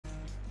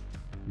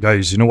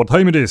Guys, you know what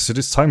time it is? It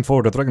is time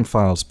for the Dragon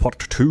Files Part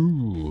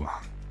 2.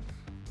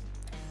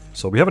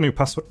 So we have a new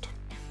password,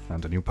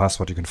 and the new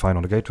password you can find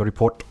on the gateway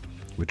report,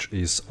 which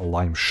is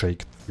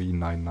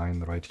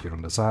limeshake399 right here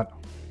on the side.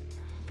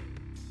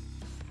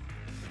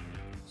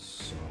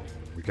 So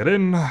we get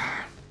in.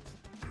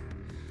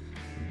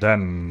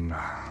 Then,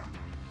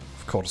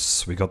 of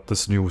course, we got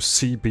this new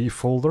CB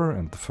folder,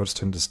 and the first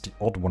hint is the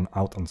odd one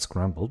out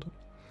unscrambled.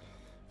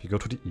 If you go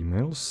to the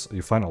emails,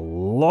 you find a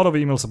lot of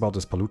emails about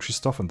this Palucci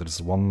stuff, and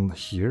there's one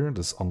here,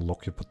 this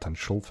unlock your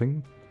potential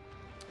thing.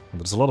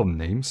 And there's a lot of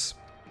names.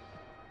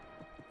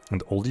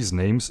 And all these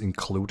names,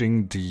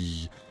 including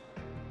the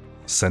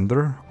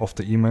sender of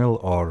the email,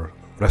 are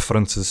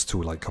references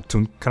to like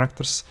cartoon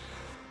characters.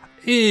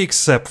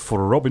 Except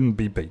for Robin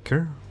B.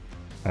 Baker.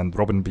 And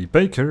Robin B.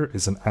 Baker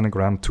is an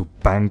anagram to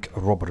bank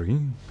robbery.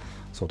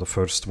 So the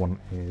first one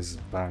is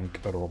bank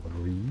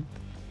robbery.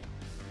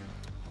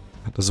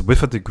 There's a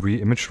with a degree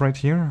image right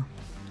here.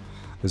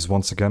 Is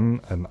once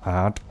again an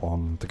ad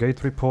on the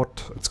gate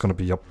report. It's gonna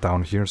be up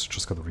down here, so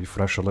just gotta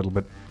refresh a little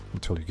bit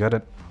until you get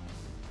it.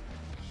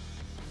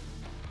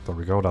 There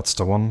we go, that's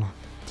the one.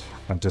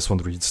 And this one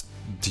reads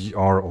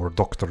DR or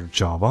Dr.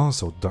 Java,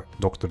 so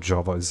Dr.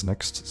 Java is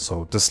next.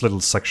 So this little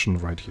section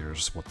right here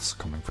is what's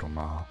coming from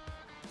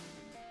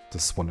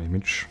this one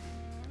image.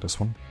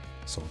 This one.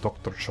 So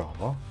Dr.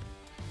 Java.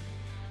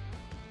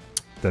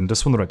 Then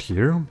this one right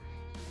here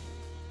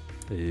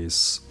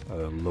is a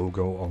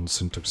logo on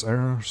syntax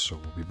error, so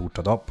we boot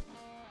that up.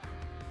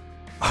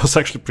 I was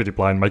actually pretty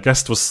blind. My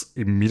guest was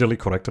immediately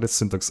corrected it's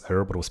syntax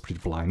error, but it was pretty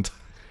blind.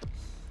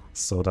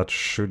 So that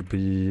should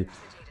be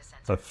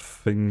a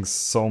thing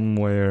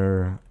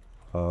somewhere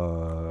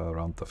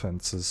around the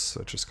fences.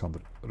 I just can't.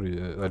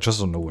 I just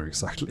don't know where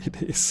exactly it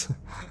is.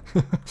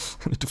 I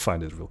need to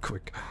find it real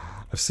quick.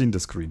 I've seen the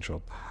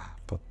screenshot,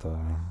 but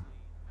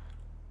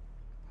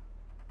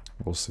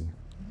we'll see.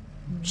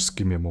 Just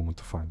give me a moment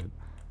to find it.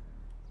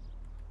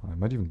 I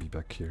might even be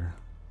back here.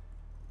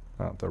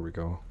 Ah, there we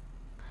go.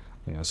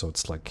 Yeah, so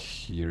it's like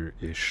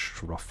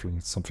here-ish, roughly,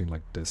 something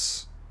like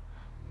this.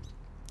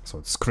 So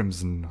it's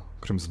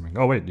crimsonwing.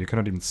 Oh wait, you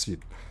cannot even see it.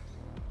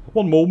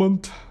 One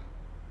moment.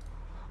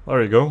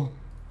 There you go.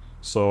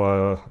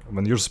 So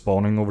when you're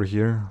spawning over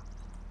here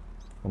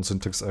on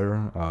syntax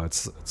error,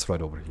 it's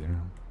right over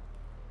here.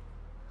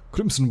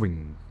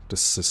 Crimsonwing.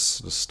 This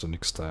is the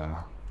next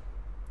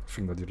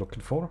thing that you're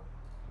looking for.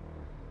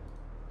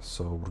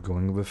 So we're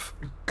going with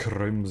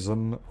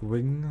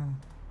crimsonwing.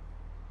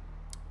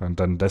 And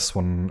then this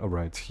one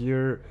right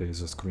here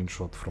is a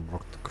screenshot from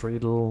Rock the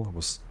Cradle. It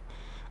was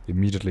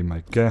immediately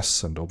my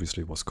guess, and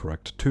obviously was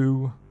correct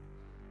too.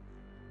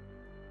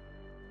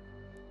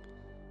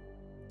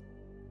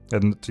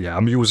 And yeah,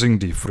 I'm using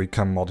the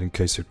FreeCam mod in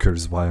case you're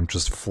curious why I'm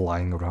just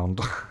flying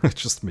around. It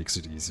just makes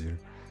it easier.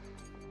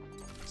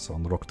 So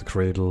on Rock the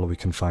Cradle we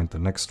can find the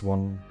next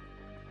one.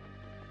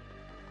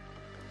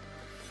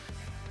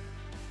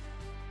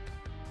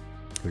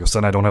 Because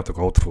then I don't have to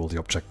go through all the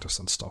objectives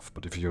and stuff,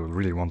 but if you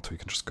really want to, you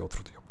can just go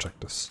through the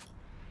objectives.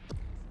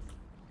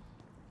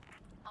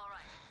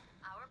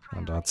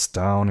 And that's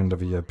down in the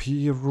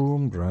VIP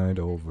room, right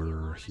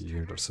over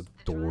here. There's a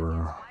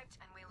door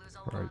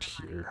right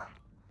here,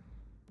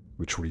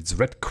 which reads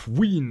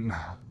redqueen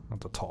at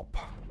the top.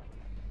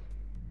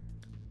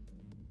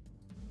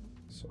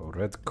 So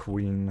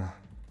redqueen,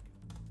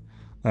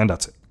 and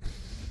that's it.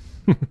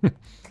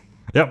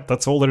 Yeah,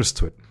 that's all there is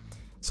to it.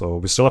 So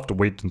we still have to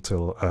wait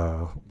until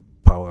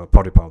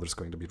Party Powder is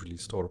going to be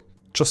released, or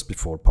just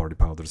before Party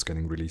Powder is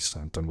getting released,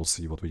 and then we'll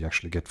see what we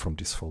actually get from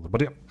this folder.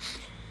 But yeah,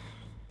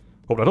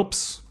 hope that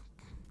helps.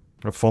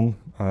 Have fun,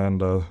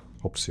 and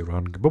hope to see you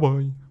around.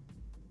 Bye-bye.